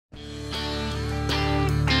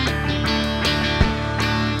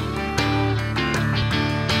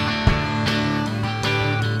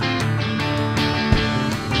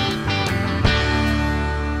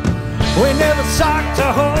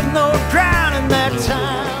hold no ground in that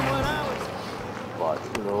time when I was... But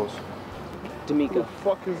who knows? Domico. Who the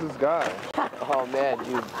fuck is this guy? Oh man,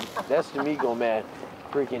 dude, that's Domico, man.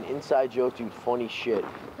 Freaking inside joke, dude, funny shit.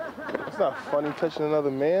 It's not funny touching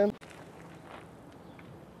another man.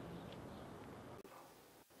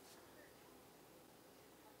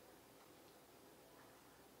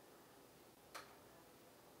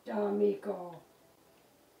 Domico.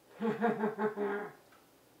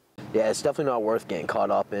 Yeah, it's definitely not worth getting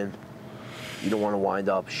caught up in. You don't want to wind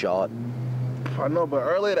up shot. I know, but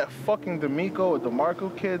earlier that fucking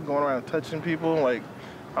Domico kid going around touching people, like,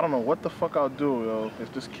 I don't know what the fuck I'll do, yo,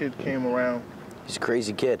 if this kid came around. He's a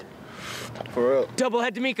crazy kid. For real.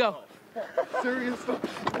 Doublehead Domico. Seriously?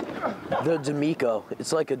 The Domico,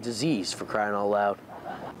 it's like a disease, for crying out loud.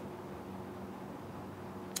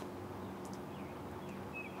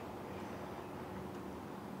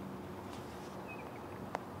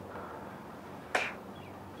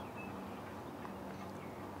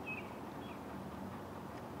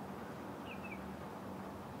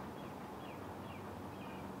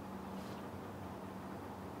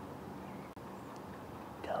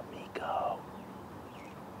 Domico.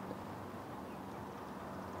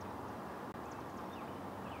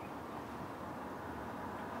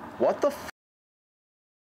 What the f?